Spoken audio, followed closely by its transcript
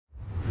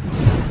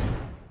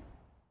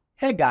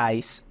Alright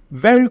guys,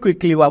 very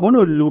quickly we're going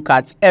to look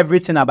at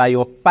everything about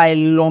your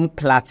phylum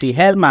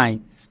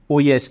Platyhelminthes. Oh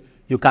yes,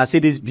 you can see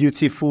this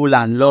beautiful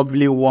and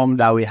lovely worm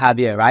that we have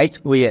here, right?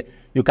 Oh yeah,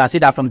 you can see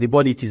that from the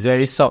body it is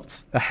very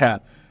soft.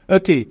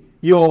 Okay,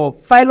 your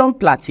phylum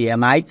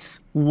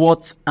Platyhelminthes,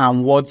 what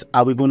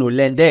are we going to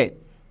learn there?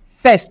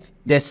 First,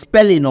 the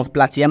spelling of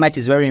Platyhelminthes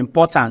is very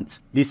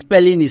important. The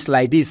spelling is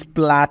like this,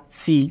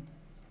 platy,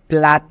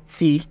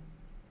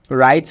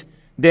 right?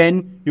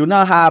 Then you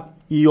now have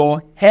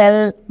your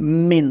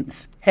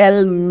helminthes,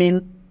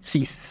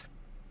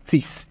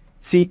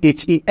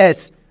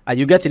 C-H-E-S. Are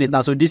you getting it now?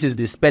 So this is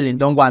the spelling.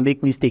 Don't go and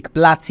make mistake.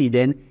 Platy,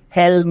 then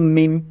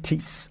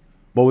helminthes.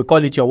 But we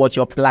call it your what?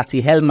 Your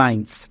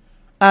Platyhelminthes.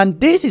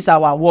 And this is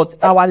our what?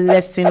 Our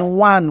lesson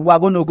 1. We're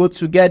going to go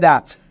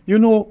together. You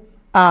know,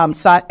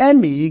 Sir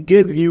Emmy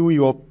gave you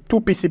your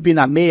 2P,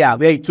 CP, and Maya,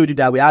 where he told you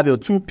that we have your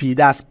 2P,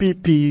 that's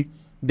PP,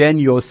 then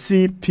your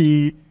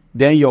CP,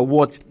 then your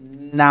what?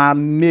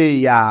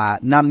 Namaya,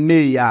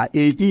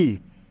 AE.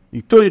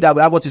 He told you that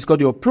we have what is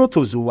called your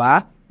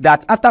protozoa,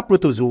 that after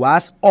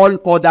protozoas, all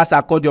others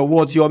are called your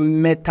what? Your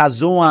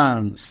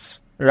metazoans,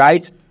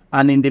 right?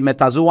 And in the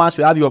metazoans,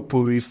 we have your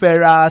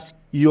poriferas,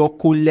 your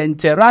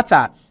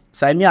coelenterata.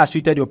 Saimi has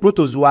treated your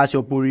protozoas,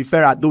 your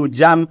porifera, though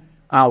Jamb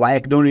and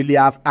Waec don't really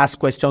ask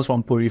questions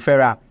from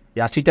porifera.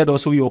 He has treated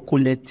also your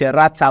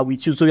coelenterata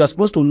with you. So you're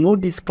supposed to know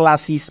these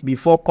classes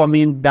before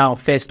coming down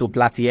first to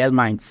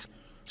Platyhelminthes.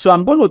 So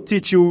I'm going to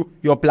teach you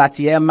your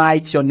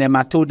Platyhelminthes, your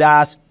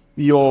nematodas,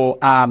 your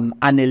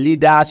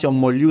annelidas, your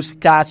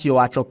molluscas,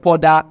 your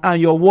arthropoda,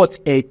 and your what?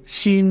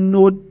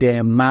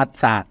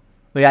 Echinodermata.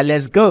 Well, yeah,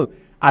 let's go.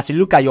 As you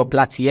look at your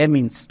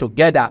Platyhelminthes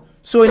together.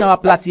 So in our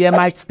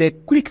Platyhelminthes, the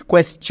quick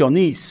question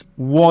is,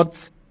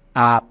 what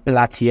are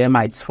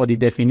Platyhelminthes? For the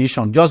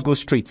definition, just go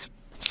straight.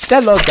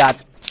 Tell us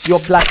that your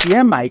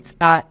Platyhelminthes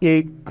are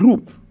a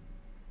group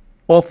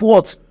of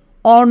what?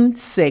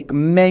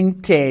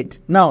 Unsegmented.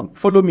 Now,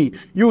 follow me.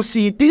 You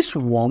see this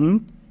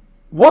worm.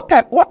 What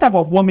type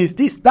of worm is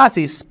this? That's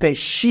a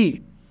species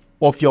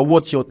of your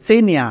what? Your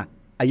Taenia.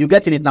 Are you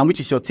getting it now?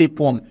 Which is your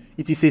tapeworm?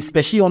 It is a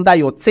species under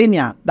your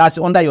Taenia. That's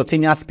under your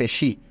Taenia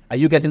species. Are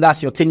you getting?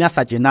 That's your Taenia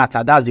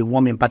saginata. That's the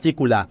worm in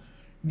particular.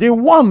 The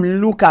worm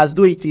look as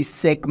though it is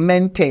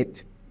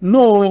segmented.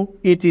 No,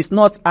 it is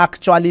not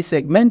actually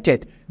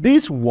segmented.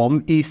 This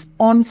worm is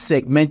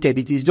unsegmented.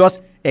 It is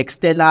just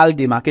external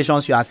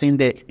demarcations you are seeing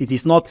there. It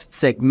is not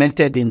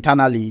segmented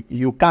internally.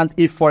 You can't,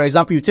 if for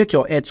example you take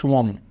your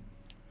earthworm,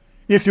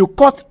 if you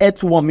cut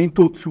earthworm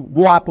into two,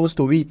 what happens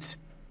to it?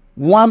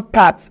 One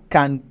part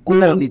can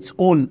go on its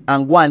own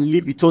and go and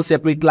live its own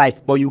separate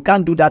life, but you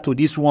can't do that to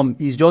this worm.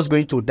 It's just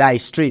going to die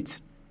straight.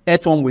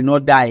 Earthworm will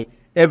not die.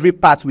 Every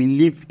part will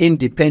live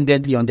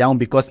independently on their own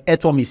because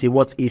earthworm is a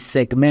what? A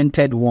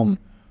segmented worm.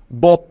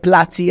 But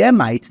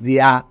Platyhelminthes, they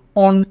are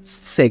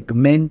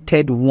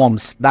unsegmented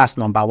worms. That's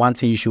number 1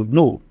 thing you should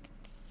know.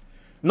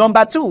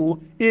 Number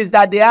 2 is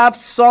that they have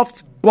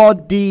soft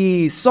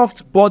body.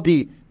 Soft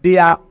body. They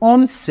are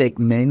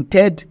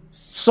unsegmented,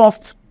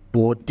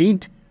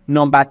 soft-bodied.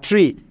 Number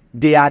 3,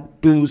 they are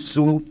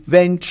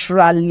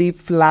dorsoventrally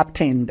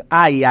flattened.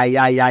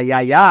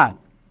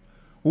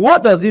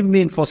 What does it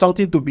mean for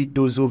something to be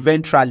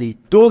dorsoventrally?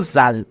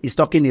 Dorsal is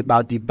talking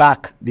about the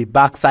back. The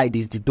back side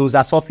is the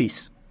dorsal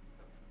surface.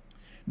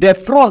 The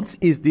front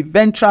is the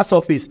ventral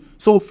surface.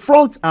 So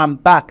front and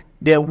back,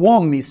 the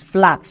worm is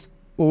flat.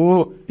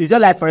 Oh, it's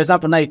just like, for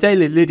example, now you tell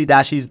a lady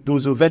that she's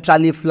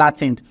dorsoventrally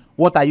flattened.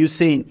 What are you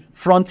saying?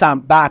 Front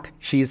and back,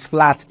 she's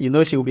flat. You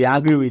know she'll be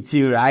angry with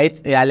you, right?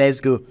 Yeah,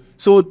 let's go.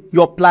 So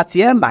your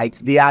Platyhelminthes,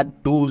 they are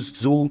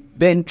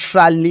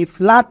dorsoventrally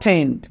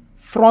flattened.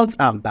 Front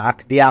and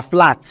back, they are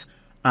flat.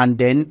 And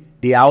then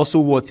they are also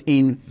what?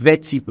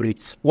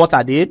 Invertebrates. What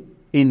are they?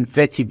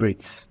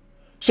 Invertebrates.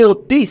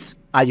 So these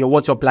are your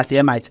what? Your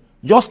Platyhelminthes.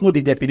 Just know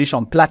the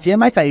definition.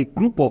 Platyhelminthes are a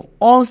group of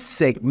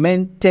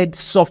unsegmented,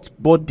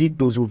 soft-bodied,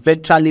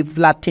 dorsoventrally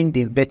flattened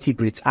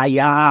invertebrates.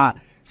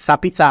 Sir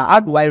Peter, how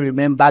do I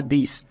remember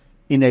this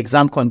in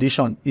exam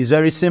condition? It's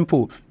very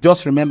simple.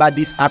 Just remember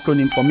this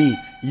acronym for me.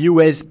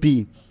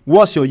 USB.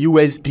 What's your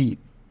USB?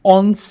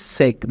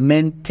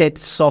 Unsegmented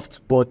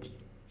soft body.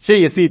 Here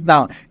you see it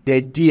now.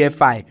 The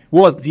DFI.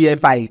 What's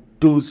DFI?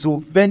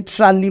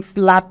 Dorsoventrally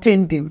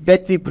flattened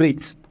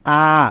invertebrates.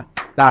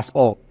 That's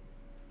all.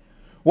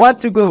 Want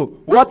to go?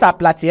 What are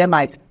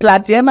Platyhelminthes?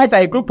 Platyhelminthes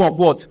are a group of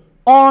what?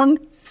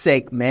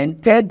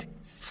 Unsegmented,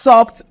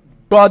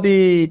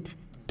 soft-bodied,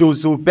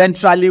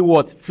 dorsoventrally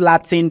what?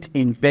 Flattened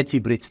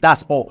invertebrates.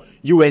 That's all.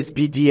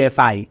 USB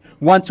DFI.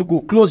 Want to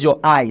go? Close your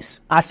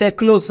eyes. I said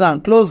close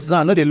down. Close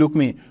down. No, they look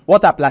me.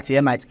 What are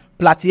Platyhelminthes?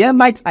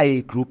 Platyhelminthes are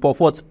a group of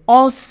what?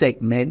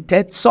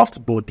 Unsegmented,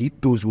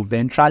 soft-bodied,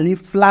 dorsoventrally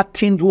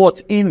flattened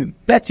what?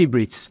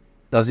 Invertebrates.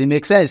 Does it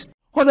make sense?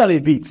 Hold on a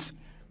bit.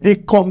 The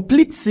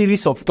complete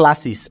series of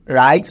classes,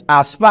 right,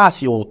 as far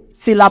as your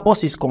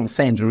syllabus is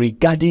concerned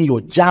regarding your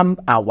Jamb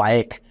and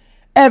Waec,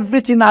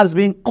 everything has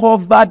been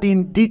covered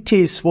in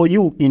details for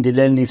you in the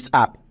LearnLifts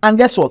app. And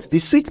guess what? The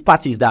sweet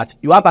part is that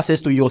you have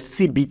access to your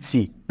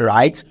CBT,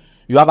 right?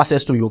 You have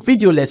access to your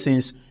video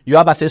lessons. You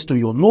have access to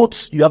your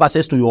notes. You have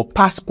access to your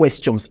past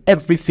questions.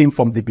 Everything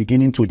from the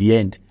beginning to the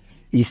end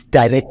is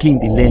directly in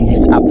the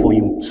LearnLift app for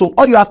you. So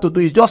all you have to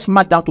do is just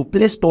march down to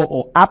Play Store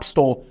or App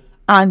Store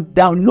and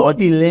download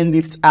the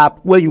LearnLift app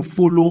where you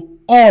follow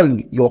all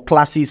your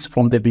classes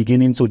from the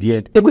beginning to the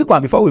end. A quick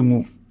one before we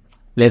move.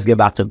 Let's get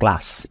back to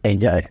class.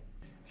 Enjoy.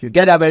 If you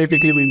get that very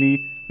quickly with me,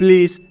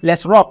 please,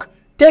 let's rock.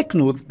 Take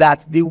note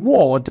that the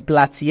word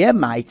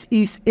platyhelminthes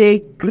is a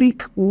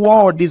Greek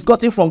word. It's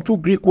gotten from two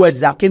Greek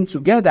words that came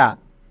together.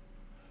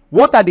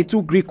 What are the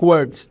two Greek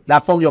words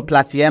that form your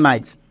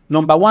platyhelminthes?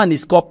 Number one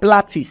is called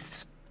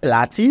platys.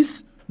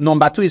 Platys.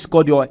 Number two is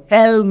called your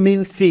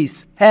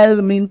helminthes.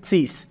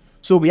 Helminthes.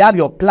 So we have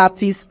your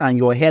platys and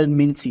your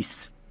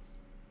helminthes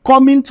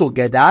coming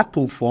together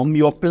to form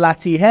your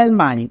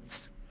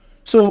platyhelminthes.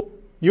 So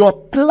your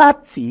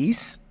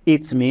platys,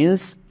 it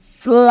means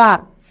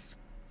flat.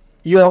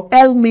 Your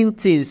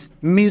helminthes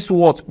means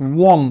what?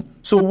 Warm.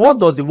 So what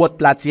does the word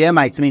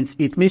platyhelminthes means?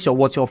 It means your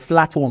what? Your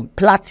flat one.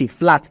 Platy,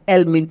 flat,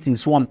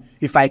 helminthes, warm.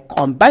 If I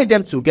combine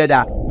them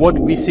together, what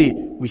do we say?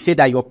 We say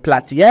that your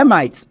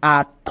platyhelminthes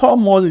are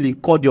commonly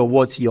called your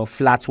what? Your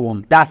flat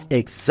one. That's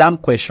exam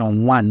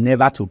question 1,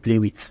 never to play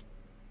with.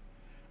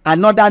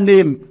 Another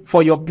name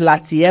for your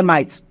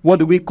platyhelminthes, what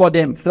do we call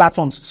them?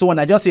 Flatworms. So when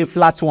I just say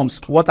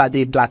flatworms, what are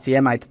they?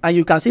 Platyhelminthes. And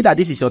you can see that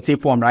this is your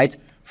tapeworm, right?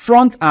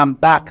 Front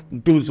and back,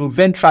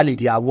 ventrally,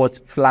 they are what?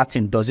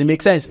 Flattened. Does it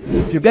make sense?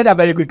 If you get that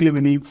very quickly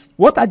with me,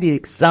 what are the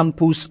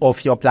examples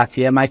of your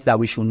platyhelminthes that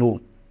we should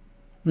know?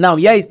 Now,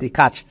 here is the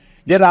catch.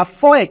 There are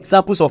 4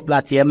 examples of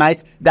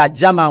platyhelminthes that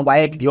Jamb And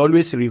Waec, they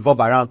always revolve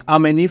around. How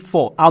many?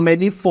 4. How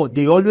many? 4.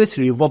 They always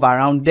revolve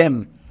around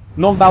them.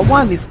 Number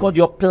 1 is called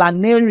your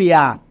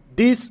planaria.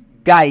 This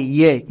guy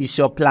here is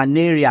your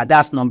planaria.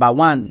 That's number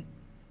 1.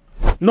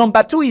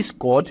 Number 2 is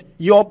called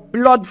your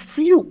blood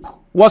fluke.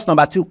 What's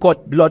number 2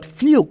 called? Blood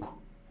fluke.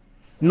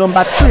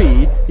 Number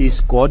 3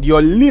 is called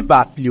your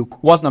liver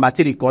fluke. What's number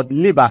 3 called?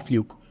 Liver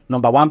fluke.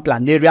 Number 1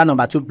 planaria,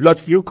 number 2 blood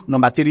fluke,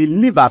 number 3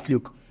 liver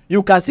fluke.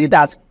 You can see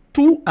that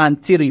 2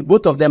 and 3,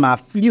 both of them are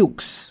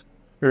flukes,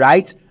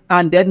 right?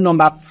 And then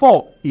number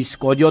 4 is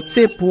called your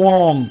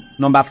tapeworm.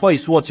 Number 4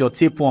 is what? Your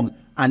tapeworm.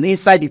 And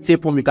inside the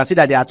tapeworm, you can see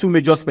that there are 2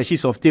 major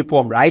species of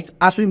tapeworm, right?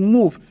 As we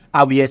move,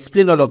 I will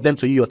explain all of them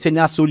to you, your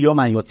Taenia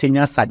solium and your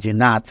Taenia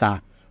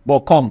saginata. But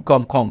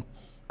come.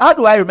 How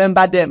do I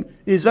remember them?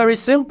 It's very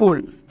simple.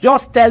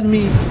 Just tell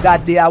me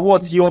that they are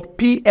what? Your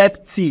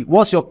PFT.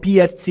 What's your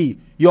PFT?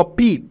 Your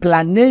P,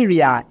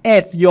 planaria.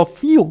 F, your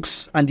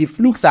flukes. And the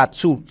flukes are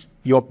 2.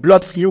 Your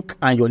blood fluke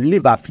and your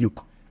liver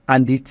fluke.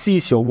 And the T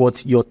is your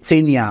what? Your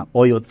taenia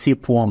or your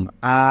tapeworm.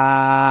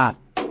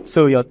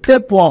 So your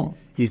tapeworm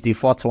is the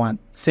 4th one.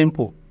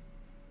 Simple.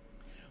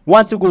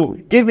 Want to go?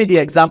 Give me the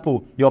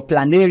example. Your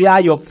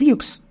planaria, your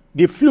flukes.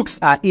 The flukes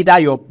are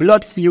either your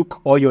blood fluke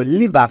or your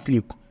liver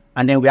fluke.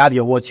 And then we have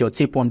your what? Your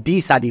tapeworm.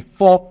 These are the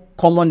 4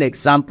 common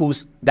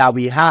examples that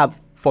we have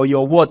for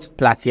your what?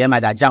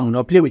 Platyhelminthes that Jamb will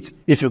not play with.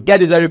 If you get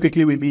this very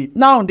quickly with me.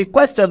 Now, the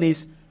question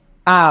is,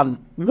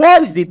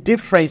 what is the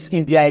difference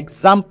in their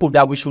example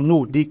that we should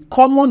know? The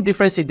common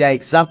difference in their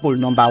example,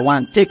 number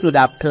 1, take note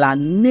that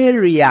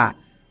planaria,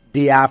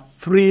 they are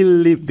free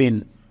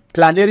living.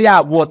 Planaria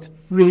are what?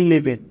 Free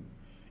living.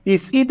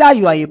 It's either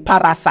you are a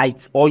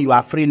parasite or you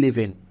are free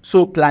living.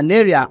 So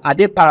planaria, are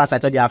they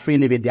parasites or they are free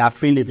living? They are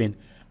free living.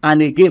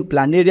 And again,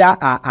 planaria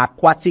are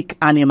aquatic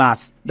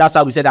animals. That's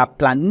why we say that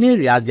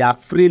planarias, they are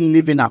free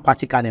living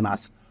aquatic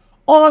animals.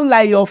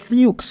 Unlike your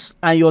flukes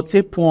and your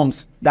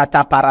tapeworms that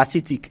are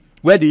parasitic,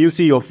 where do you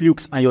see your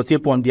flukes and your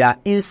tapeworm? They are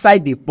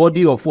inside the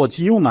body of what?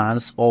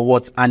 Humans or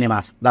what?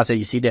 Animals. That's where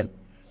you see them.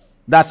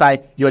 That's why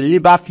your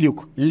liver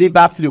fluke,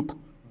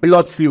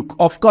 blood fluke.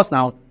 Of course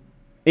now,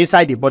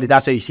 inside the body,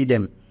 that's where you see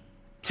them.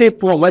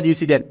 Tapeworm, where do you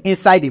see them?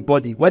 Inside the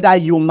body, whether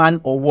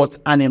human or what?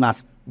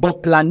 Animals.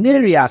 But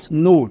planarias,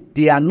 no,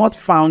 they are not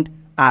found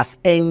as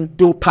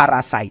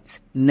endoparasites.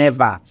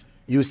 Never.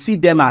 You see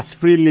them as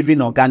free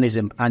living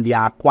organism and they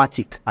are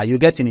aquatic. Are you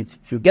getting it?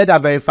 If you get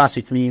that very fast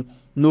with me,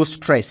 no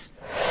stress.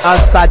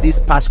 Answer these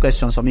past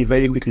questions for me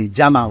very quickly.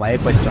 Jamb And Waec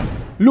question.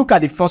 Look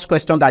at the first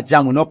question that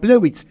Jamb will not play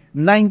with.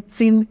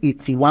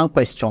 1981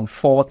 question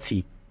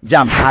 40.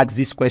 Jamb asks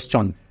this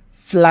question.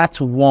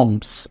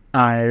 Flatworms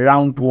and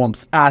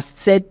roundworms are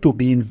said to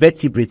be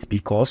invertebrates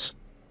because?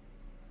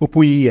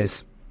 Open your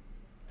ears.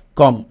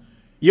 Come.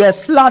 Your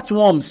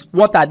flatworms,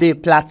 what are they?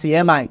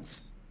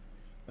 Platyhelminthes.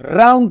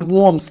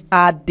 Roundworms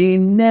are the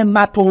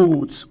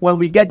nematodes. When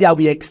we get there,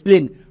 we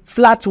explain.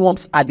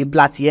 Flatworms are the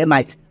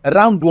platyhelminthes.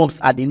 Roundworms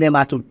are the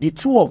nematodes. The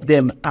 2 of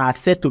them are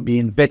said to be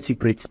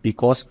invertebrates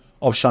because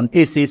option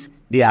A says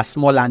they are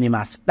small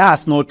animals.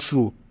 That's not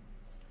true.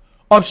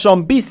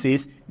 Option B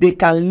says they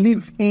can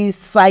live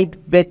inside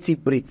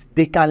vertebrates.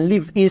 They can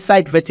live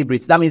inside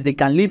vertebrates. That means they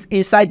can live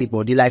inside the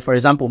body. Like, for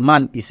example,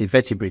 man is a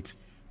vertebrate.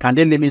 Can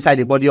they live inside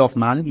the body of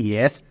man?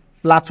 Yes.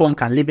 Flatworm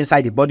can live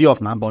inside the body of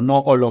man, but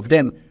not all of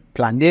them.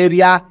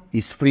 Planaria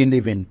is free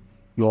living.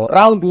 Your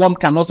roundworm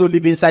can also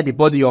live inside the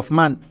body of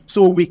man.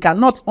 So we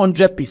cannot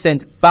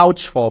 100%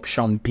 vouch for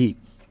option B.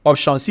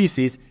 Option C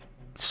says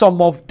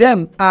some of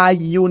them are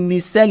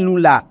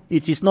unicellular.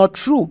 It is not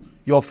true.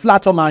 Your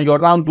flatworm and your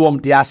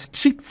roundworm, they are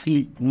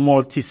strictly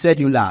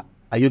multicellular.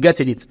 Are you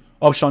getting it?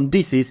 Option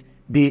D says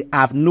they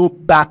have no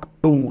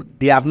backbone.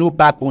 They have no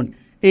backbone.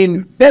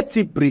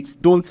 Invertebrates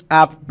don't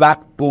have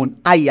backbone.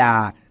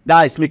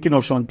 That is making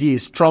option D a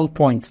strong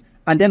point.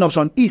 And then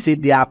option E says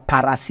they are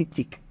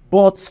parasitic.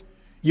 But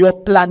your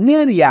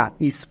planaria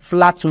is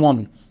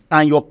flatworm.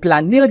 And your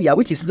planaria,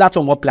 which is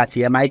flatworm or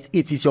platyhelminthes,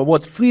 it is your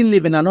what? Free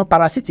living and not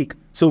parasitic.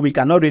 So we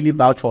cannot really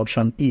vouch for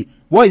option E.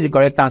 What is the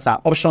correct answer?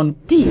 Option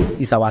D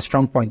is our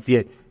strong point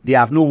here. They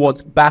have no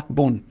what?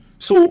 Backbone.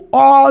 So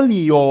all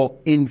your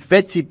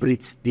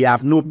invertebrates, they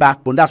have no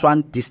backbone. That's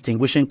one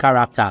distinguishing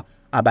character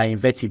about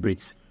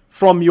invertebrates.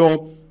 From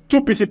your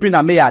 2p, CP,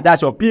 and MEA,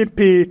 that's your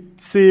PP,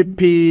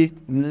 CP,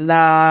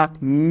 NA,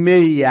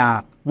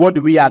 MEA. What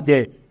do we have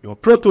there? Your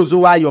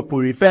protozoa, your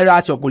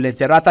poriferas, your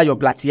coleterata, your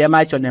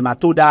platyhelminthes, your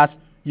nematodas,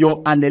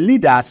 your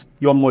annelidas,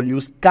 your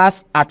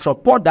molluscas,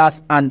 arthropodas,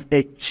 and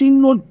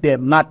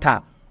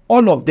echinodermata.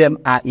 All of them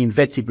are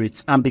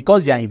invertebrates. And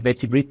because they are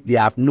invertebrates, they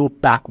have no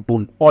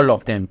backbone. All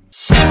of them.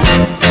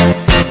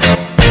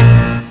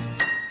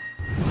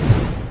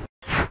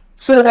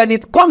 So when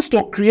it comes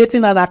to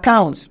creating an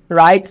account,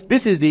 right?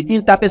 This is the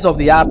interface of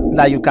the app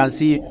that you can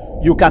see.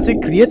 You can see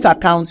create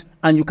account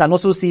and you can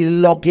also see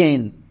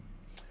login.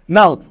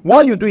 Now,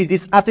 what you do is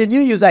this. As a new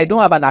user, I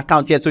don't have an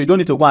account yet, so you don't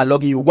need to go and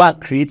log in. You go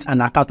and create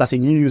an account as a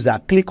new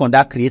user. Click on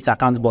that create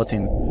account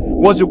button.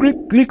 Once you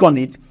click on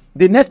it,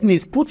 the next thing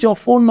is put your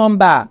phone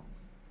number.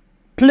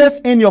 Place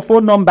in your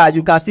phone number.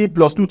 You can see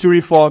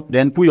 +234.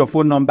 Then put your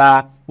phone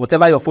number,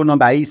 whatever your phone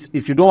number is.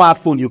 If you don't have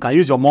phone, you can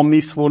use your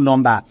mommy's phone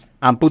number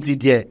and put it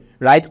there,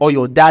 right? Or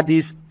your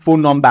daddy's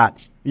phone number.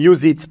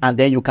 Use it, and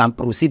then you can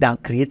proceed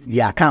and create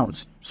the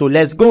account. So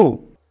let's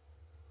go.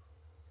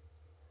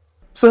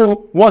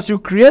 So once you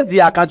create the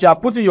account, you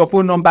have put in your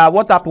phone number.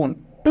 What happened?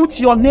 Put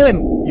your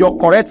name, your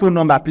correct phone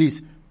number,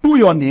 please. Put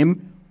your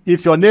name.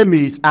 If your name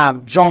is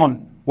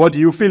John, what do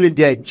you fill in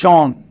there?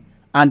 John.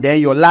 And then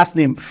your last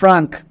name,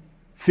 Frank.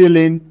 Fill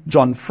in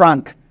John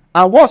Frank.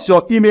 And what's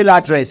your email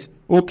address?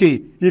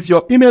 Okay, if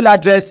your email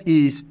address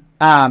is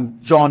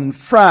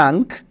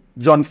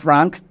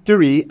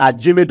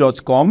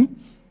johnfrank3@gmail.com,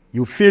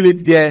 you fill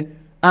it there.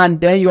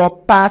 And then your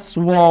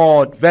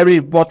password, very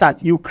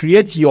important. You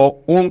create your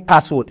own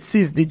password,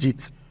 6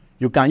 digits.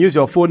 You can use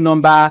your phone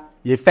number,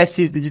 the first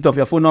 6 digits of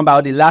your phone number,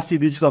 or the last 6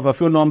 digits of your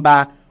phone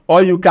number.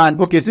 Or you can,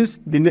 okay, since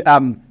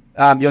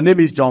your name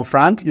is John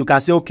Frank, you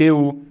can say, okay,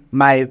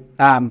 my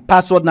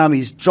password now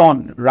is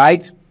John,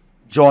 right?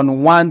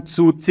 John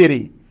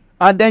 123.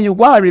 And then you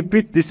go and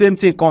repeat the same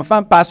thing,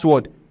 confirm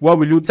password. What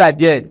will you type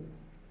there?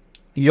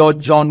 Your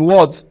John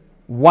what?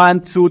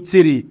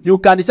 123. You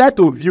can decide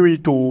to view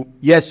it to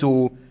yes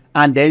or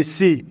and then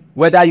see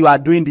whether you are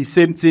doing the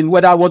same thing,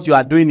 whether what you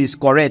are doing is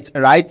correct,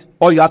 right?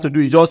 All you have to do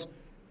is just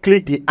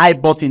click the I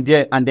button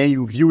there and then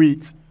you view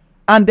it.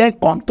 And then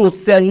come to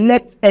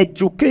select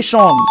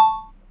education.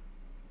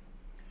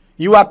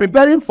 You are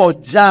preparing for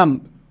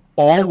Jamb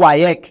or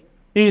Waec.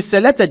 In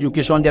select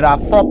education, there are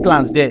 4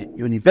 plans there.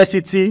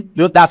 University,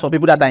 that's for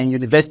people that are in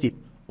university.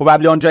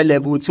 Probably 100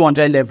 level,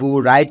 200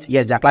 level, right?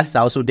 Yes, their classes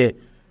are also there.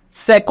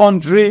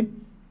 Secondary,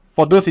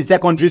 for those in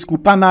secondary school,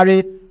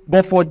 primary.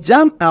 But for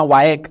Jamb and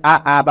Waec,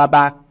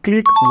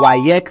 click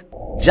Waec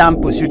Jamb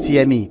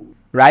Utme,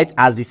 right?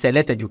 As the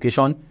select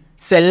education.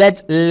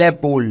 Select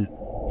level.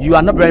 You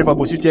are not preparing for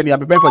Utme, you are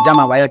preparing for Jamb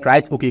and Waec,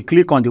 right? Okay,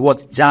 click on the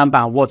what? Jamb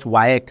and what?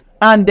 Waec.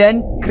 And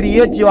then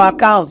create your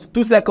account.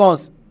 2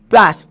 seconds.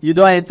 Plus, you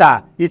don't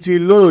enter. It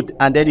will load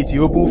and then it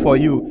will open for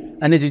you.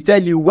 And it will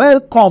tell you,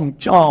 welcome,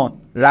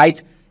 John,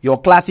 right? Your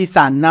classes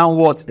are now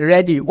what?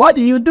 Ready. What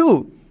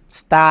do?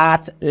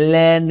 Start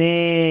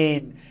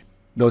learning.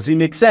 Does it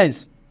make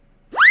sense?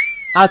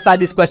 Answer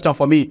this question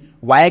for me.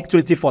 Waec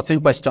 2014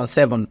 question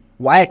 7.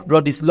 Waec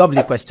brought this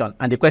lovely question.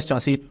 And the question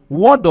says,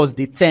 what does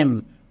the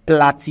term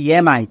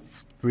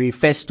platyhelminthes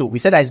refers to? We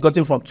said that it's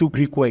gotten from 2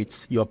 Greek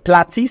words. Your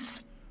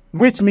platys,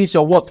 which means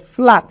your what?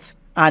 Flat.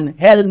 And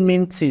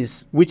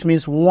helminthes, which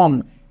means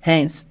worm.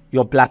 Hence,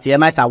 your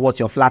platyhelminthes are what?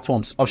 Your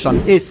flatworms.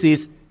 Option A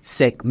says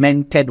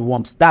segmented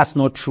worms. That's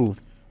not true.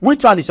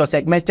 Which one is your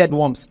segmented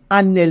worms?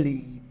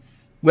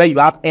 Annelids, where you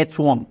have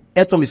earthworm.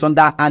 Earthworm is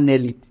under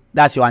annelid.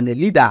 That's your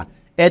annelida.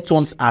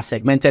 Earthworms are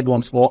segmented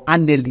worms, or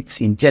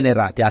annelids in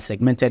general. They are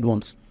segmented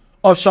worms.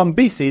 Option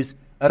B says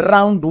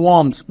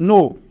roundworms.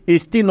 No,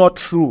 it's still not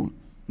true.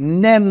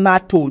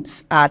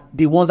 Nematodes are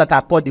the ones that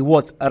are called the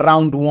what?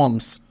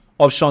 Roundworms.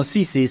 Option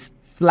C says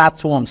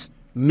flatworms,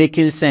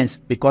 making sense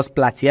because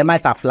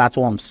platyhelminthes are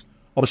flatworms.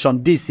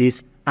 Option D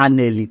says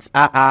annelids.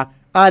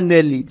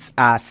 Annelids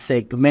are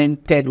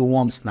segmented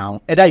worms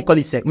now. Either you call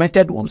it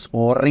segmented worms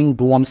or ringed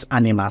worms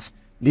animals.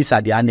 These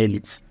are the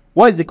annelids.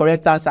 What is the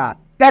correct answer?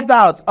 Get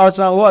out.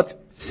 Option what?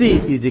 C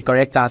is the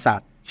correct answer.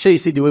 Shall you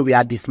see the way we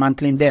are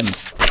dismantling them?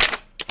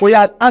 We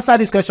had answered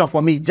this question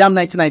for me. Jamb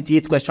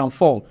 1998 question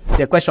 4.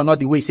 The question, not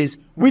the way, says,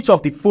 which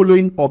of the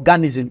following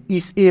organism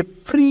is a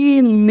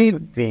free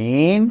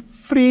living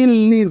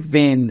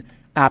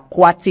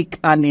aquatic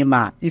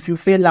animal. If you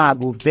fail, I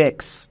go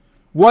vex.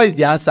 What is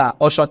the answer?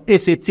 Option A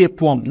say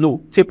tapeworm.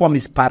 No, tapeworm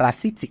is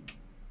parasitic.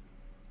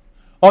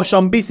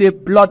 Option B say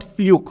blood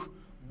fluke.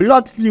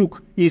 Blood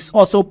fluke is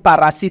also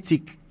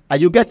parasitic. Are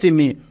you getting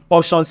me?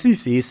 Option C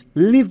says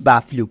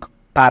liver fluke,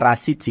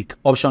 parasitic.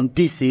 Option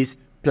D says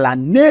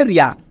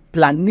planaria.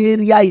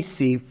 Planaria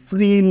is a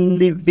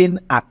free-living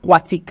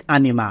aquatic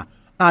animal.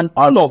 And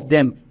all of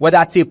them,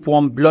 whether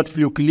tapeworm, blood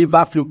fluke,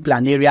 liver fluke,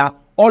 planaria,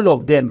 all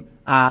of them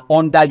are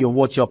under your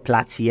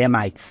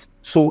platyhelminthes.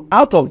 So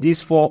out of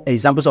these 4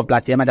 examples of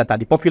platyhelminthes that are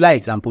the popular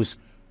examples,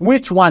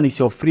 which one is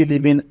your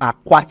free-living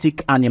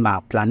aquatic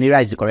animal?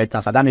 Planaria is the correct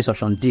answer. That means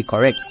option D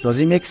correct. Does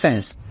it make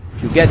sense?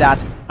 If you get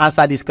that,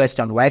 answer this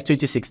question. WAEC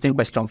 2016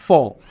 question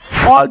 4.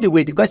 All the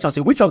way, the question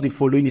says, which of the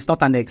following is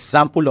not an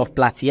example of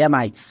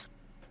platyhelminthes?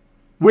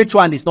 Which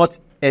one is not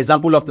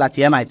example of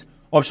platyhelminthes?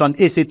 Option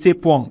A say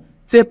tapeworm.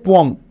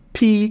 Tapeworm,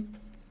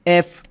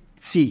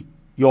 PFT.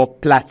 Your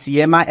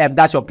platyhelminthes,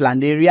 that's your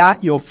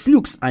planaria, your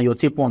flukes, and your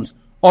tapeworms.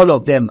 All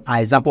of them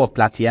are example of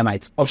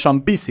platyhelminthes. Option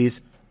B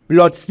says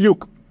blood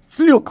fluke.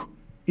 Fluke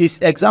is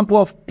example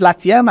of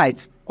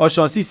platyhelminthes.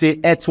 Option C say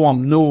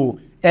earthworm. No,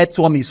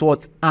 earthworm is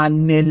what?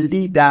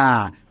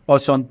 Annelida.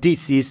 Option D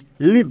says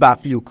liver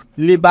fluke.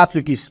 Liver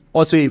fluke is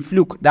also a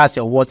fluke. That's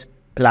your what?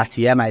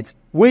 Platyhelminthes.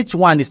 Which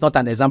one is not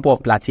an example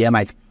of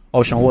platyhelminthes?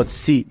 Option what?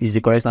 C is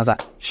the correct answer.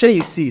 Share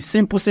you see,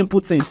 simple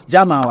things.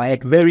 Jamb And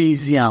Waec, very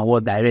easy and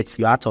what direct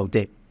you out of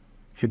there.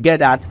 If you get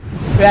that,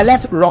 well,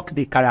 let's rock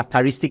the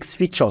characteristics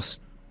features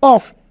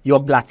of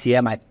your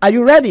platyhelminthes. Are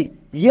you ready?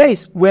 Here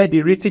is where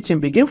the reteaching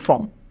begins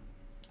from.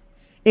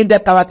 In the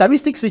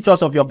characteristics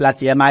features of your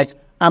platyhelminthes,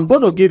 I'm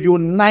going to give you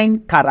 9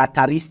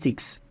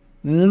 characteristics.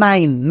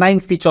 9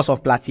 features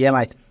of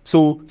platyhelminthes.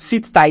 So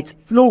sit tight,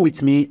 flow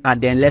with me,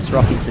 and then let's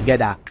rock it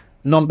together.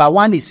 Number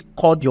 1 is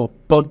called your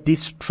body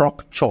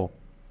structure.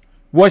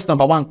 What is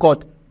number 1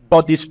 called?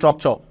 Body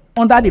structure.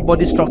 Under the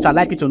body structure, I'd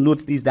like you to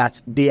note this,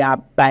 that they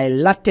are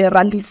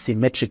bilaterally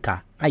symmetrical.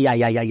 Your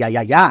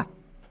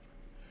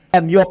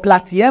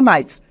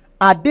platyhelminthes,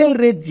 are they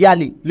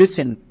radially?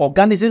 Listen,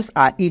 organisms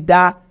are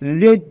either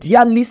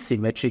radially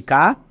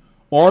symmetrical,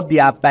 or they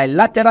are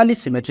bilaterally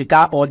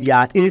symmetrical, or they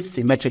are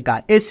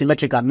asymmetrical.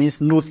 Asymmetrical means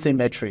no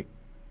symmetry.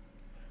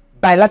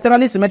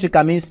 Bilaterally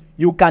symmetrical means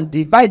you can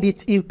divide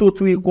it into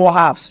 2 equal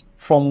halves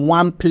from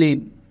one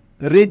plane.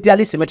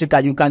 Radially symmetrical,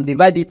 you can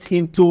divide it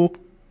into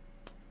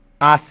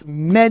as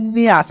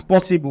many as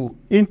possible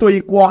into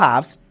equal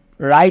halves,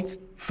 right,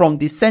 from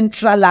the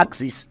central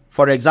axis.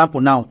 For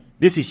example, now,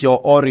 this is your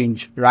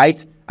orange,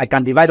 right? I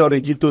can divide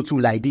orange into 2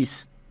 like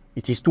this.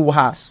 It is 2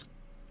 halves.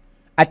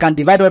 I can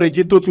divide orange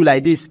into 2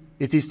 like this.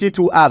 It is still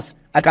 2 halves.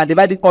 I can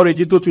divide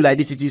orange into 2 like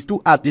this. It is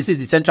 2 halves. This is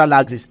the central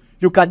axis.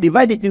 You can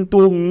divide it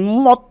into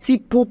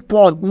multiple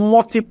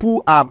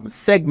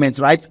segments,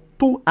 right?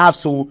 2 halves,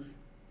 so,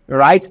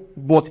 right?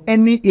 But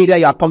any area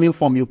you are coming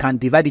from, you can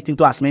divide it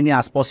into as many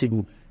as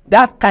possible.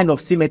 That kind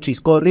of symmetry is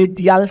called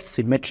radial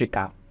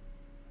symmetrical.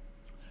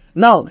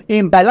 Now,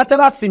 in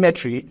bilateral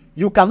symmetry,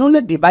 you can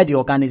only divide the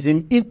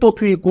organism into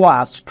 2 equal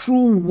halves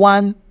through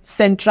one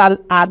central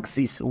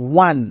axis.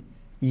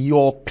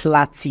 Your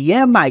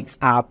platyhelminthes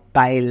are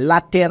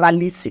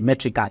bilaterally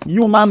symmetrical.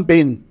 Human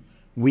being,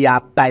 we are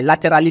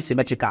bilaterally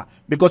symmetrical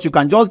because you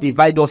can just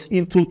divide us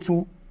into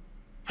 2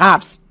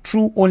 halves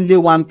through only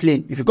one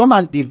plane. If you come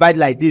and divide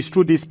like this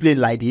through this plane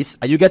like this,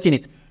 are you getting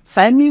it?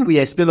 Sami will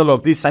explain all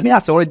of this. Sami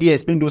has already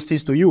explained those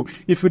things to you.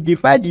 If you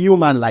divide the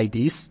human like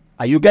this,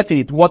 are you getting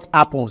it? What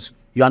happens?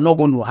 You are not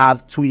going to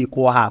have 2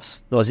 equal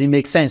halves. Does it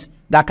make sense?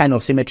 That kind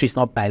of symmetry is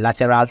not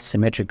bilateral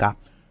symmetrical.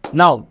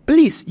 Now,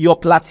 please, your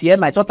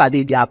platyhelminthes, what are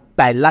they? They are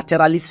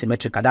bilaterally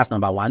symmetrical. That's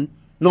number 1.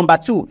 Number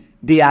 2,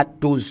 they are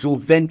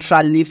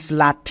dorsoventrally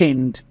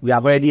flattened. We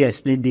have already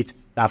explained it.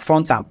 That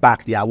front and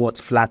back, they are what?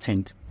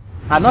 Flattened.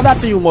 Another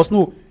thing you must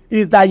know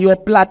is that your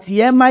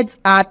platyhelminthes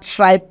are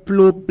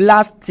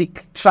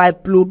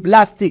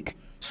triploblastic.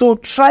 So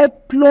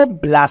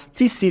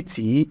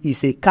triploblasticity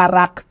is a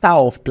character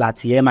of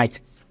platyhelminthes.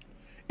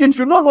 If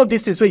you don't know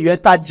this is where you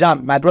enter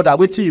Jamb, my brother,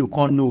 wait till you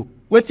can't know.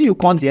 Wait till you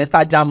can't the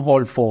enter Jamb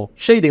hall for.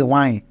 Shade the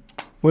wine.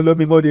 Follow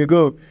me before you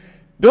go.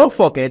 Don't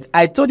forget,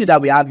 I told you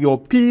that we have your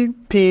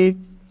PPCP.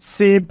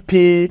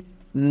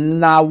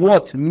 Now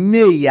what?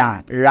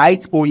 Mayor,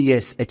 right? Oh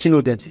yes,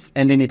 echinodentist.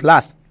 And then it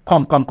last.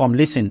 Come,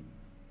 listen.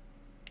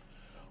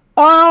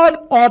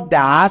 All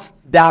others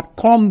that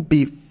come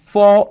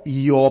before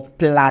your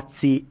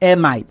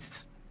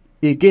platyhelminthes.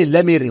 Again,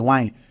 let me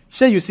rewind.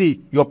 So you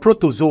see, your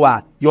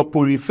protozoa, your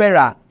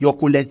porifera, your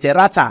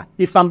coleterata.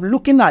 If I'm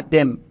looking at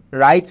them,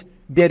 right,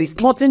 there is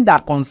nothing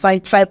that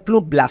concerns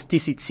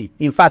triploblasticity.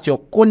 In fact, your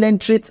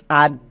colentrates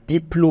are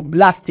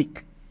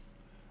diploblastic.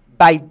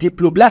 By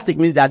diploblastic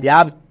means that they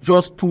have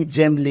just 2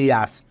 germ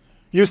layers.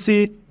 You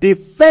see, the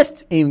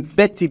first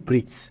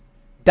invertebrate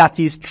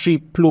that is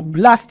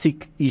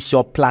triploblastic is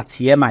your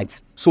platyhelminthes.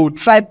 So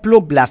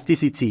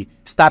triploblasticity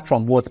start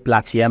from what?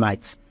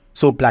 Platyhelminthes.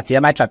 So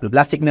platyhelminthe,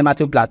 triploblastic,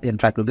 nematode,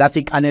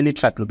 triploblastic, annelid,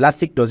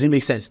 triploblastic. Does it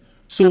make sense?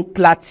 So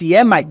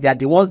platyhelminthes, they are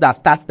the ones that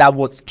start that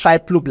word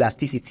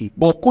triploblasticity.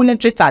 But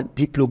coelentrates are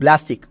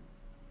diploblastic.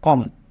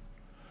 Common.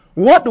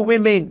 What do we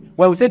mean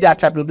when we say they are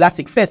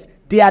triploblastic? First,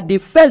 they are the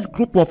first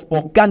group of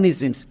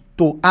organisms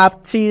to have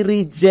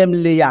 3 germ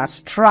layers.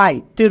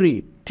 Three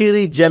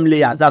germ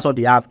layers. That's what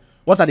they have.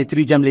 What are the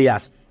 3 germ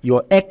layers?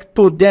 Your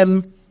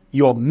ectoderm,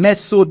 your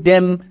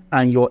mesoderm,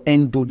 and your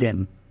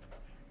endoderm.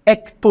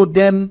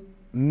 Ectoderm,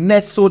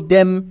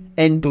 mesoderm,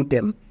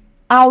 endoderm.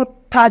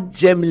 Outer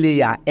germ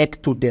layer,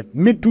 ectoderm.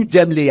 Middle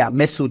germ layer,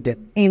 mesoderm.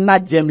 Inner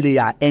germ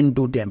layer,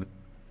 endoderm.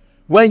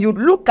 When you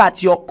look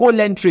at your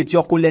coelentrates,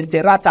 your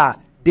coelenterata,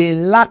 they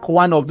lack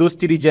one of those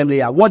 3 germ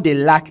layers. What they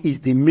lack is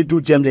the middle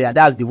germ layer.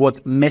 That's the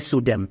word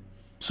mesoderm.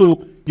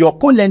 So your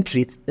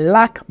coelentrates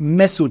lack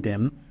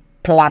mesoderm.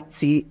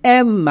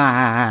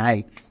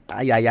 Platyhelminthes.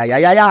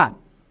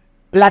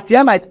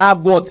 Platyhelminthes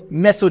have what?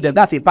 Mesoderm.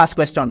 That's a past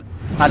question.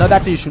 Another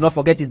thing you should not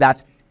forget is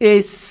that a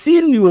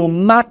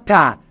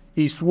ciliomata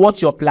is what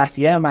your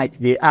platyhelminthes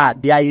they are.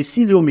 They are a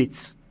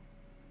ciliomate.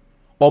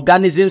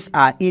 Organisms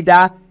are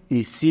either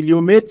a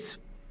ciliomate,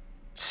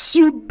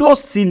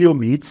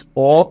 pseudociliomate,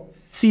 or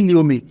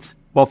ciliomate.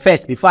 But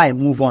first, before I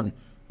move on,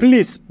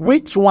 please,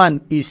 which one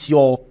is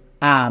your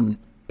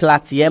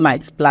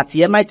platyhelminthes?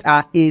 Platyhelminthes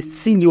are a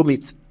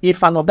ciliomate.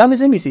 If an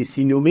organism is a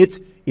ciliomate,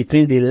 it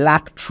means they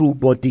lack true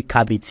body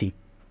cavity.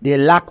 They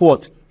lack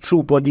what?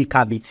 True body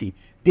cavity.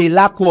 They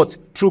lack what?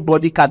 True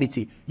body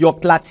cavity. Your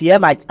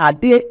platyhelminthes, are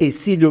they a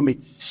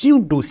ciliomate?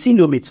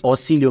 Pseudociliomates or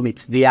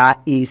ciliomates? They are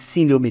a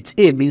ciliomate.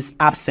 A means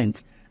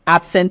absent.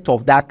 Absent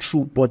of that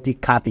true body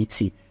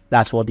cavity.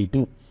 That's what they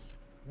do.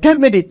 Give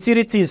me the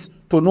 3 things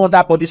to know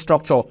that body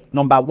structure.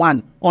 Number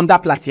 1, under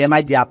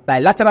platyhelminthes, they are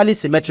bilaterally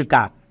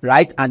symmetrical,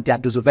 right? And they are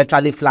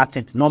dorsal-ventrally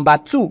flattened. Number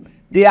 2,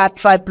 they are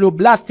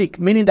triploblastic,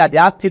 meaning that they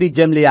have 3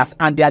 germ layers,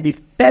 and they are the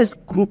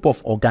first group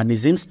of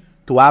organisms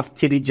to have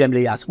 3 germ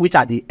layers, which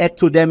are the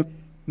ectoderm,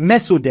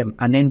 mesoderm,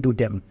 and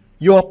endoderm.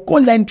 Your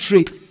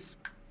coelentrates,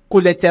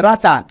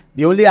 coelenterata,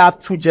 they only have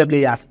 2 germ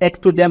layers,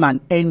 ectoderm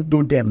and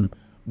endoderm.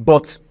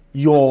 But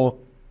your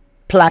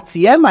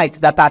platyhelminthes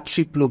that are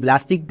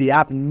triploblastic, they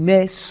have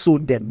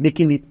mesoderm,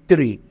 making it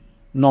 3.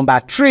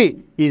 Number 3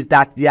 is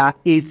that they are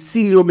a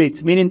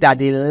ciliomate, meaning that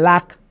they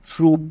lack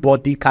true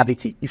body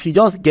cavity. If you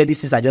just get this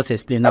since I just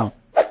explained now,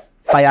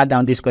 fire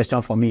down this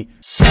question for me.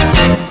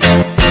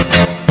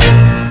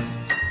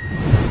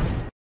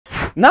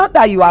 Now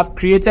that you have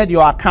created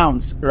your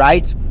accounts,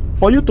 right,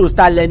 for you to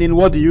start learning,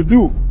 what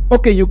do?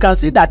 Okay, you can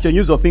see that your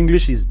use of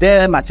English is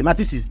there,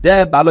 mathematics is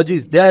there, biology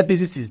is there,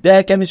 physics is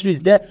there, chemistry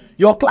is there.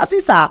 Your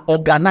classes are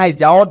organized,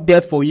 they are all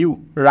there for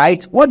you,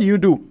 right? What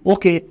do?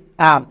 Okay,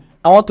 I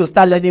want to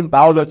start learning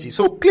biology.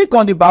 So click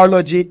on the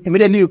biology,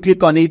 immediately you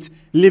click on it,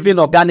 living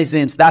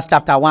organisms, that's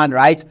chapter 1,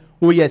 right?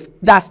 Oh yes,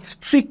 that's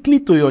strictly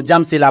to your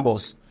JAMB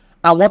syllabus.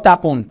 And what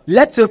happened?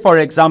 Let's say, for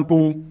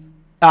example,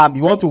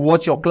 you want to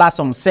watch your class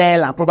on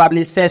cell and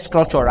probably cell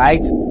structure, right?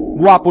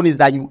 What happens is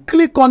that you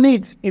click on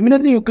it.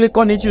 Immediately you click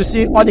on it, you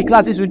see all the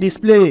classes will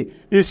display.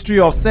 History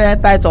of cell,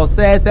 types of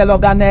cells, cell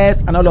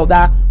organelles, and all of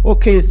that.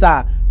 Okay,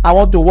 sir, I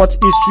want to watch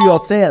history of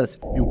cells.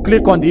 You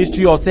click on the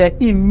history of cell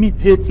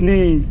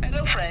immediately.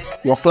 Hello, friends.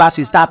 Your class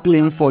will start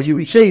playing for you.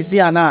 It will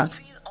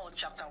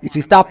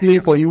start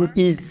playing for you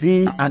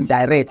easy and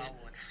direct.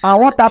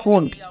 And what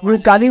happened? You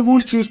can even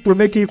choose to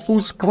make it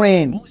full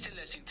screen.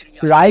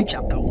 Right?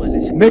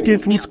 Make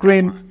it full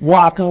screen. What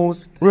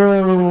happens? You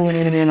are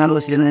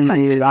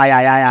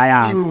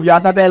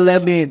started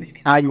learning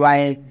and you are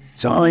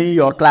enjoying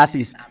your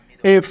classes.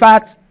 In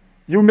fact,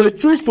 you may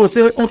choose to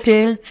say,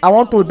 okay, I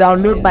want to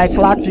download my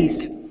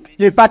classes.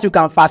 In fact, you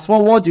can fast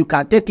forward, you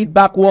can take it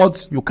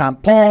backwards, you can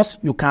pause,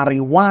 you can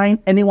rewind,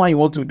 anyone you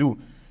want to do.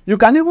 You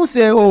can even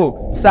say,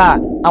 oh, sir,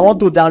 I want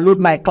to download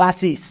my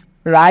classes,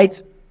 right?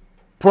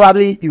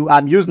 Probably you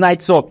use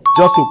Nightsub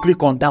just to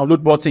click on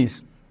download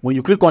buttons. When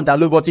you click on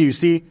download button, you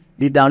see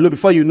the download.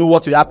 Before you know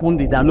what will happen,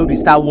 the download will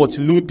start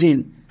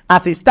loading.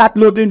 As it start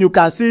loading, you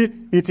can see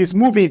it is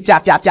moving.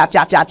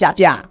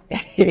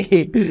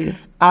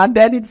 And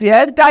then it's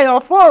enter your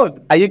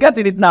phone. Are you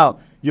getting it now?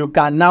 You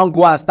can now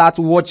go and start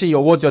watching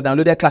your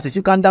downloaded classes.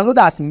 You can download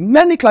as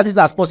many classes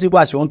as possible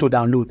as you want to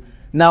download.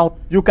 Now,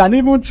 you can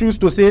even choose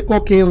to say,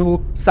 okay,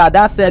 sir,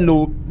 that's the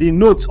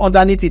notes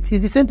underneath it.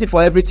 It's the same thing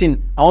for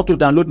everything. I want to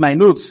download my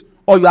notes.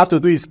 All you have to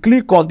do is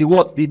click on the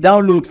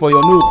download for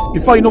your notes.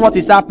 Before you know what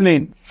is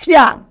happening,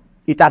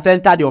 it has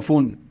entered your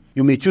phone.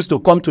 You may choose to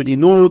come to the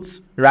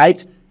notes,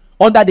 right?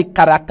 Under the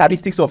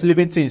characteristics of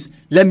living things,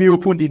 let me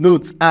open the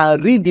notes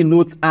and read the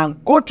notes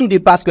and go through the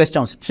past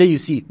questions. So you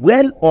see,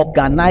 well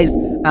organized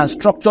and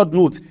structured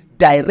notes,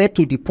 direct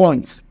to the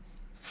points,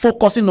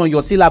 focusing on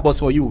your syllabus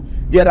for you.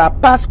 There are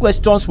past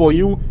questions for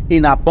you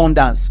in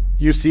abundance.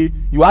 You see,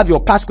 you have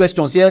your past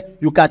questions here.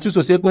 You can choose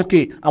to say,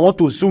 okay, I want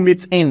to zoom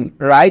it in,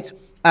 right?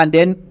 And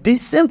then the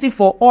same thing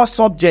for all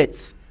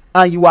subjects,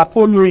 and you are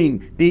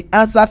following. The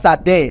answers are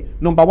there.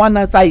 Number 1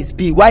 answer is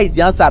B. Why is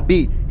the answer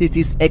B? It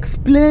is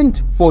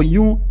explained for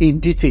you in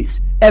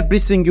details, every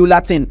singular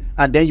thing,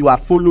 and then you are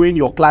following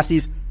your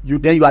classes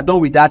you are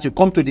done with that. You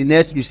come to the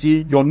next, you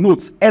see your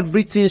notes,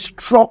 everything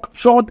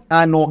structured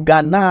and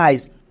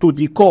organized to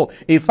the core.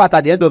 In fact,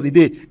 at the end of the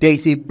day, there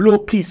is a blow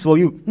kiss for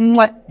you.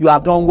 You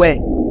have done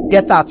well.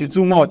 Get out, you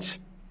too much.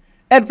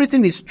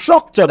 Everything is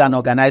structured and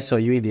organized for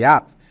you in the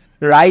app,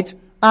 right?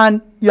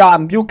 And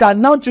you can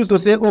now choose to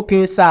say,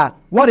 okay, sir,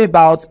 what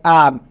about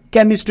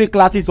chemistry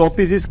classes or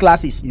physics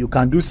classes? You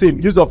can do same.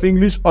 Use of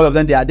English, all of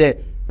them, they are there.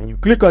 When you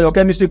click on your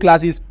chemistry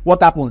classes,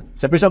 what happens?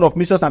 Separation of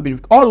mixtures and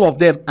purification. All of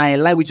them are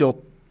in line with your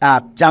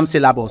JAMB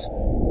syllabus.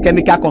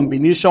 Chemical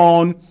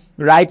combination,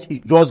 right?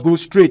 It just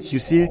goes straight. You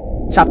see,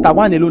 chapter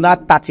 1 alone has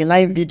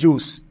 39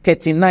 videos.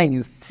 39.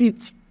 You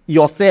sit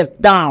yourself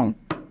down,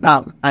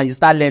 and you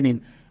start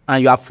learning.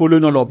 And you are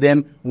following all of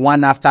them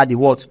one after the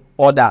what?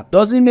 Order.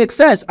 Does it make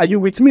sense? Are you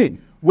with me?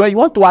 When you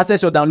want to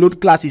access your download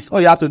classes, all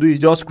you have to do is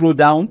just scroll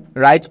down,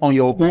 right, on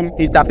your home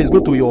interface. Go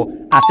to your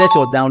access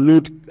your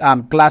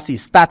download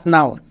classes. Start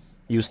now.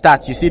 You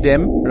start. You see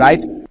them,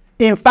 right?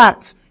 In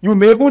fact, you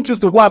may even choose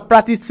to go and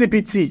practice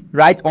CBT,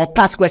 right, or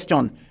past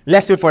question.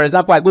 Let's say, for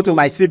example, I go to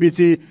my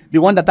CBT, the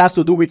one that has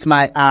to do with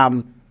my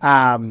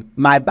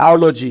my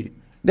biology.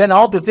 Then I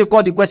want to take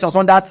all the questions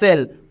on that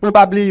cell,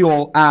 probably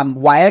your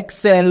Waec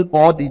cell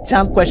or the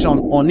JAMB question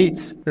on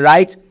it,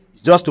 right?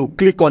 Just to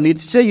click on it.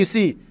 So you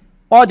see,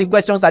 all the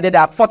questions are there.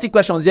 There are 40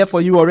 questions there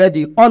for you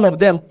already. All of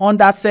them on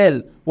that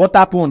cell. What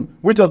happened?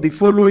 Which of the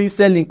following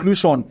cell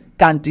inclusion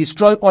can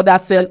destroy other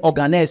cell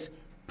organelles?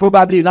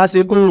 Probably you now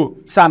say, oh,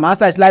 some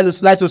answer is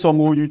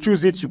lysosomal. You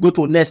choose it, you go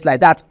to next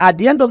like that. At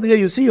the end of the day,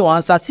 you see your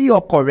answer, see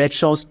your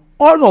corrections.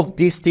 All of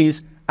these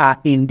things are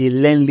in the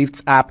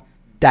LearnLift app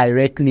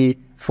directly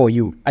for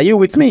you. Are you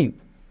with me?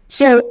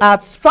 So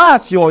as far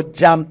as your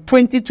JAMB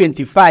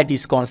 2025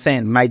 is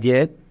concerned, my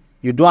dear,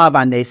 you don't have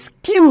an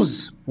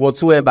excuse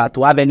whatsoever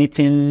to have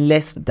anything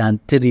less than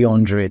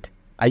 300.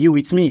 Are you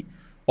with me?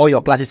 All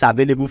your classes are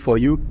available for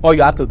you. All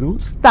you have to do,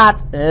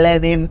 start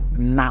learning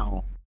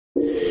now.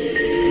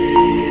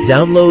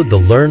 Download the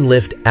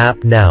LearnLift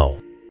app now.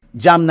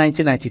 JAMB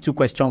 1992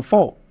 question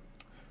 4.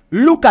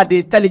 Look at the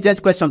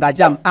intelligent question that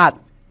JAMB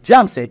asked.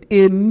 JAMB said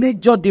a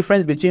major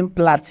difference between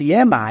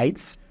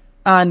platyhelminthes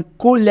and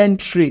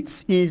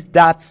coelenterates is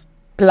that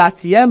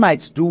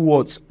platyhelminthes do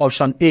what?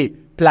 Option A.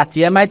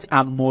 Platyhelminthes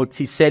are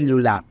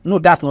multicellular. No,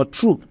 that's not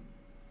true.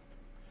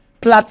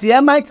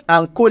 Platyhelminthes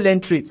and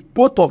coelenterates,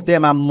 both of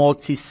them are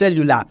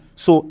multicellular.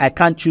 So I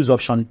can't choose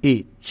option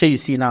A. Shall you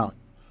see now?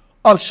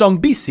 Option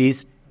B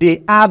says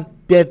they have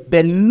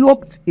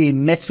developed a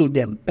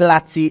mesoderm.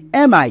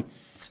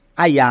 Platyhelminthes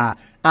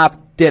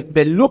have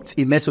developed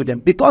a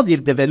mesoderm. Because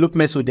they've developed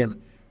mesoderm,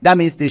 that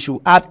means they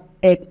should have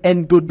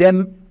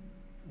endoderm.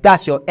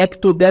 That's your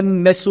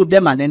ectoderm,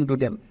 mesoderm, and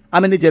endoderm.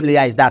 How many germ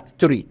layers is that?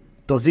 3.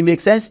 Does it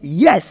make sense?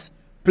 Yes.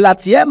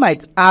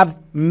 Platyhelminthes have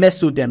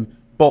mesoderm,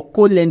 but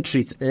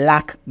coelenterates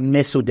lack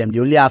mesoderm. They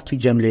only have 2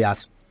 germ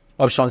layers.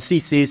 Option C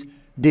says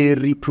they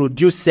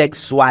reproduce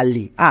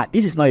sexually.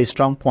 This is not a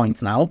strong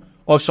point now.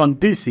 Option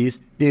D says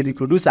they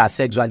reproduce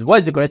asexually. What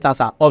is the correct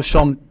answer?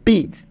 Option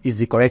B is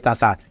the correct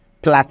answer.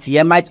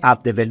 Platyhelminthes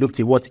have developed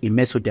a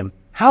mesoderm.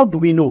 How do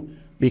we know?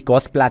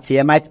 Because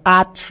platyhelminthes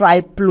are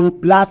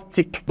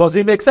triploblastic. Does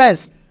it make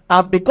sense?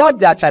 And because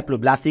they are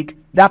triploblastic,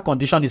 that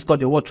condition is called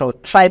the word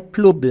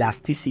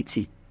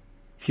triploblasticity.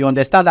 If you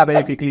understand that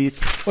very quickly,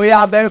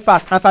 very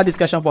fast, answer this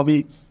question for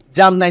me.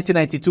 JAMB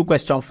 1992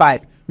 question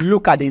 5.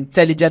 Look at the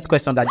intelligent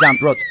question that JAMB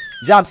brought.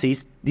 JAMB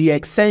says the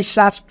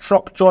essential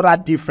structural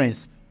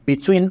difference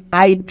between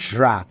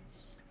hydra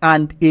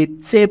and a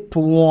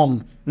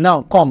tapeworm.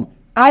 Now,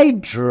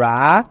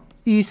 hydra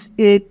is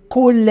a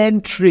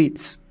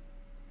coelenterate.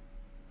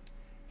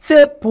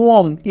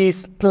 Tapeworm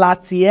is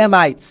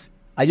platyhelminthes.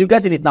 Are you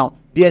getting it now?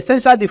 The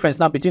essential difference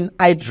now between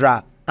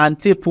hydra and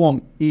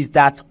tapeworm is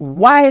that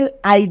while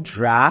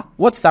hydra,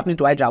 what's happening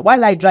to hydra?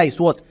 While hydra is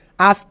what?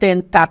 Has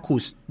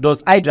tentacles.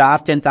 Does hydra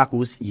have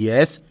tentacles?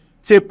 Yes.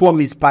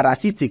 Tapeworm is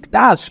parasitic.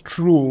 That's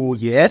true.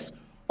 Yes.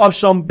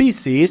 Option B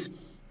says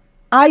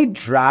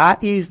hydra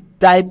is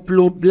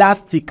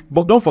diploblastic.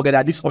 But don't forget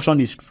that this option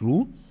is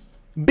true.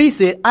 B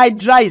says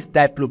hydra is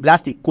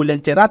diploblastic.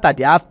 Coelenterata,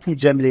 they have 2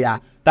 germ layers.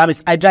 That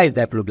means hydra is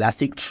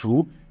diploblastic.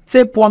 True.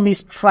 Tapeworm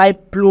is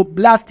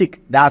triploblastic.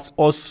 That's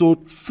also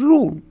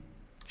true.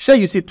 Sure,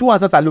 you see 2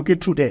 answers are looking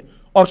through there.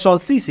 Option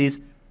C says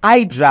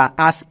hydra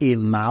has a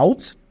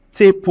mouth.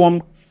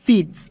 Tapeworm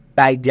feeds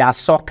by their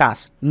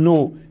suckers.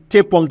 No,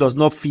 tapeworm does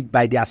not feed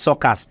by their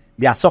suckers.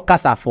 Their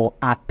suckers are for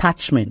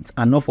attachment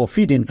and not for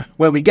feeding.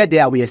 When we get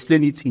there, we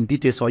explain it in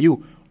details for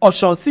you.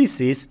 Option C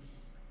says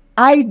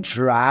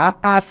hydra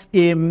has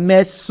a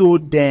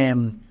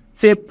mesoderm.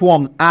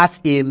 Tapeworm has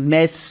a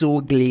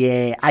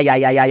mesoglia.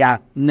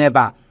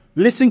 Never.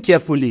 Listen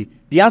carefully.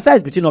 The answer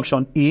is between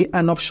option A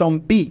and option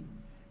B.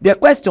 The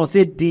question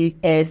said the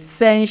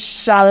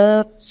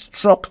essential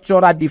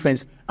structural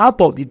difference. Out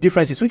of the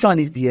differences, which one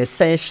is the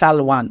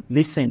essential one?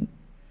 Listen.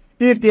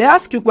 If they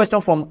ask you a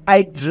question from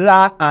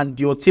hydra and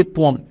your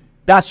tapeworm,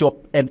 that's your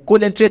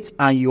coelenterate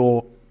and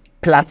your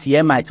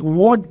platyhelminthes,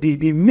 what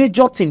the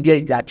major thing there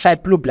is their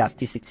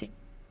triploblasticity.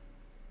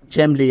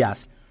 Germ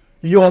layers.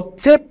 Your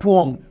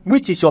tapeworm,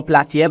 which is your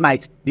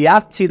platyhelminthes, they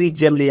have 3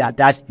 germ layers,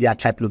 that's they are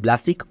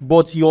triploblastic.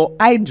 But your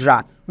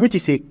hydra, which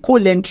is a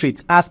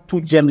coelenterate, has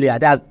 2 germ layers,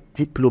 that's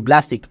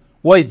diploblastic.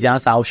 What is the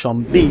answer?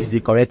 Option B is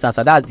the correct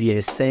answer. That's the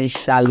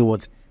essential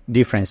what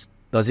difference.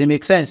 Does it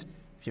make sense?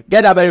 If you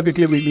get that very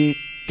quickly with me,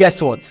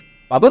 guess what?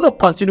 We're going to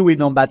continue with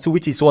number 2,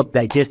 which is what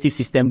digestive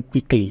system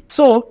quickly.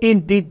 So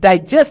in the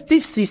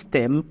digestive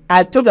system,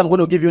 I told you I'm going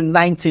to give you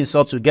 9 things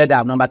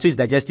altogether. Number 2 is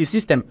digestive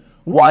system.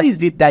 What is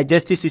the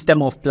digestive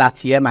system of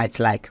platyhelminthes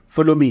like?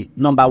 Follow me.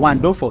 Number 1,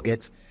 don't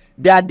forget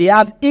that they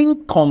have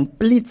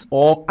incomplete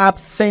or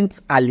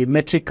absent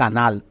alimentary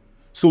canal.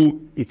 So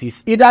it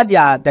is either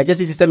their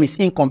digestive system is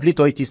incomplete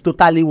or it is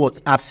totally what?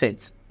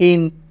 Absent.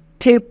 In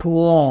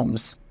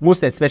tapeworms,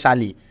 most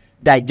especially,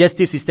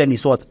 digestive system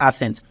is what?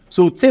 Absent.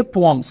 So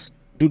tapeworms,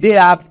 do they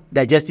have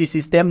digestive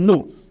system?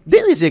 No.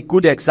 This is a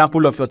good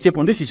example of your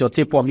tapeworm. This is your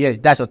tapeworm here.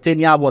 That's your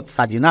Taenia what?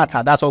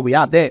 Sardinata. That's what we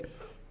have there.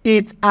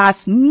 It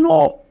has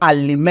no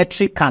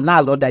alimentary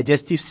canal or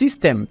digestive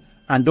system.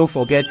 And don't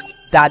forget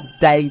that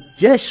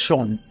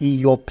digestion in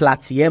your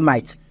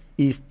platyhelminthes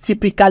is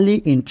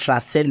typically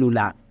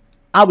intracellular.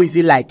 How is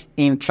it like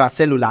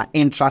intracellular?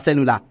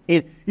 Intracellular.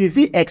 Is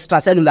it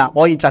extracellular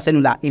or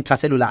intracellular?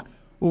 Intracellular.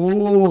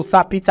 Oh,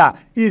 Sir Peter,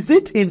 is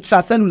it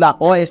intracellular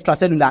or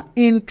extracellular?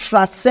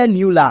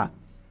 Intracellular.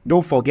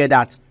 Don't forget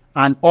that.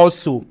 And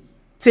also,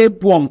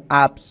 tapeworm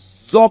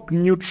absorb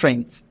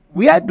nutrients.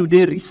 Where do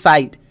they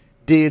reside?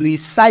 They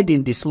reside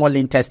in the small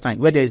intestine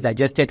where there is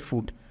digested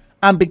food.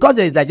 And because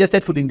there is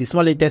digested food in the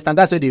small intestine,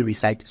 that's where they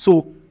reside.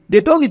 So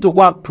they don't need to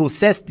go and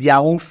process their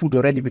own food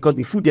already because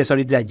the food is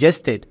already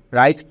digested,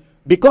 right?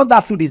 Because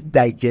that food is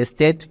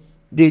digested,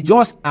 they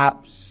just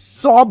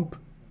absorb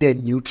the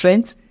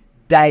nutrients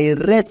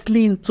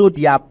directly into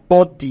their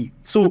body.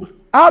 So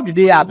how do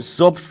they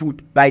absorb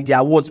food? By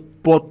their what?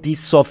 Body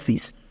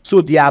surface.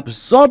 So they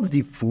absorb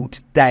the food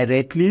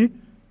directly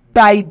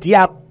by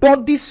their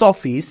body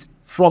surface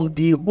from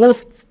the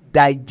host's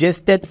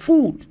digested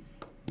food.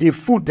 The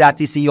food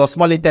that is in your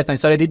small intestine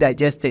is already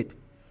digested.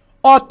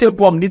 All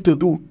tapeworm need to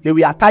do, they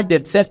will attach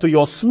themselves to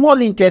your small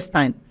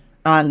intestine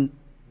and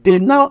they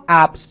now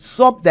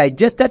absorb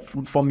digested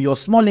food from your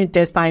small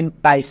intestine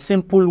by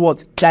simple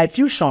what?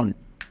 Diffusion.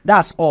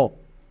 That's all.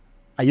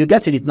 Are you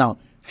getting it now?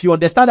 If you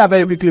understand that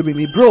very quickly with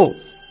me, bro,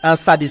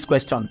 answer this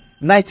question.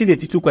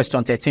 1982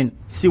 question 13.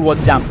 See what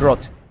Jamb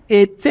brought.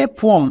 A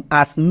tapeworm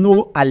has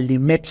no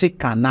alimentary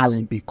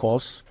canal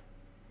because...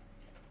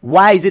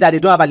 Why is it that they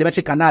don't have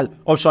alimentary canal?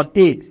 Option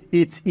A,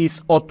 it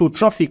is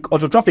autotrophic.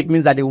 Autotrophic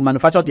means that they will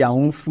manufacture their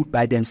own food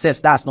by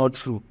themselves. That's not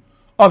true.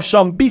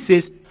 Option B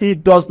says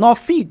it does not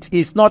feed.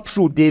 It's not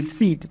true. They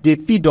feed. They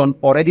feed on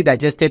already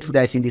digested food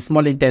that is in the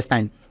small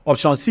intestine.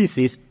 Option C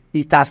says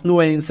it has no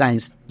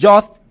enzymes.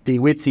 Just they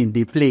waiting,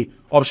 they play.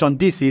 Option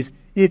D says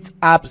it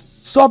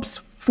absorbs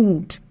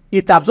food.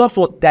 It absorbs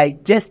for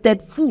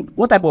digested food.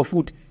 What type of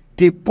food?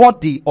 The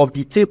body of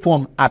the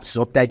tapeworm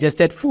absorbs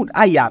digested food.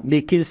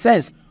 Making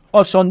sense.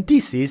 Option D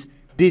says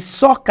the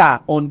sucker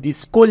on the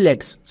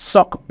scolex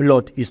suck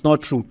blood. Is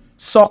not true.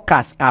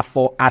 Suckers are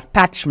for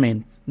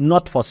attachment,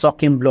 not for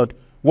sucking blood.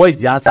 What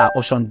is the answer?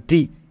 Option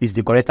D is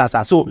the correct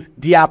answer. So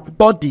their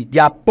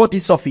body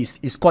surface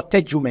is called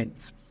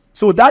tegument.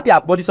 So that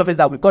their body surface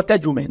that we call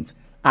tegument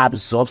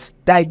absorbs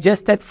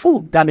digested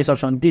food. That makes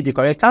option D the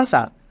correct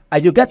answer. Are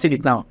you getting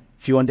it now?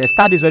 If you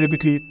understand this very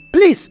quickly,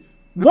 please,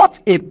 what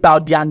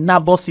about their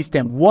nervous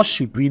system? What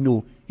should we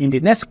know? In the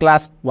next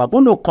class, we're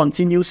going to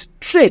continue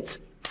straight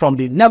from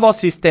the nervous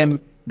system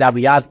that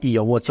we have in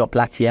your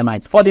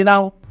platyhelminthes. For the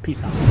now,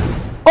 peace out.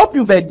 Hope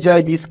you've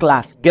enjoyed this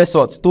class. Guess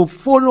what? To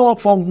follow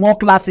up for more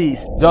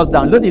classes, just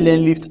download the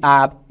LearnLift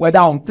app, whether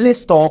on Play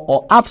Store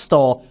or App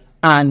Store,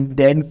 and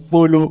then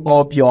follow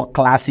up your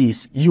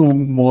classes. You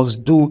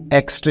must do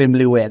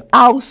extremely well.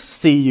 I'll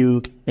see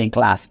you in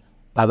class.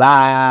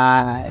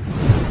 Bye-bye.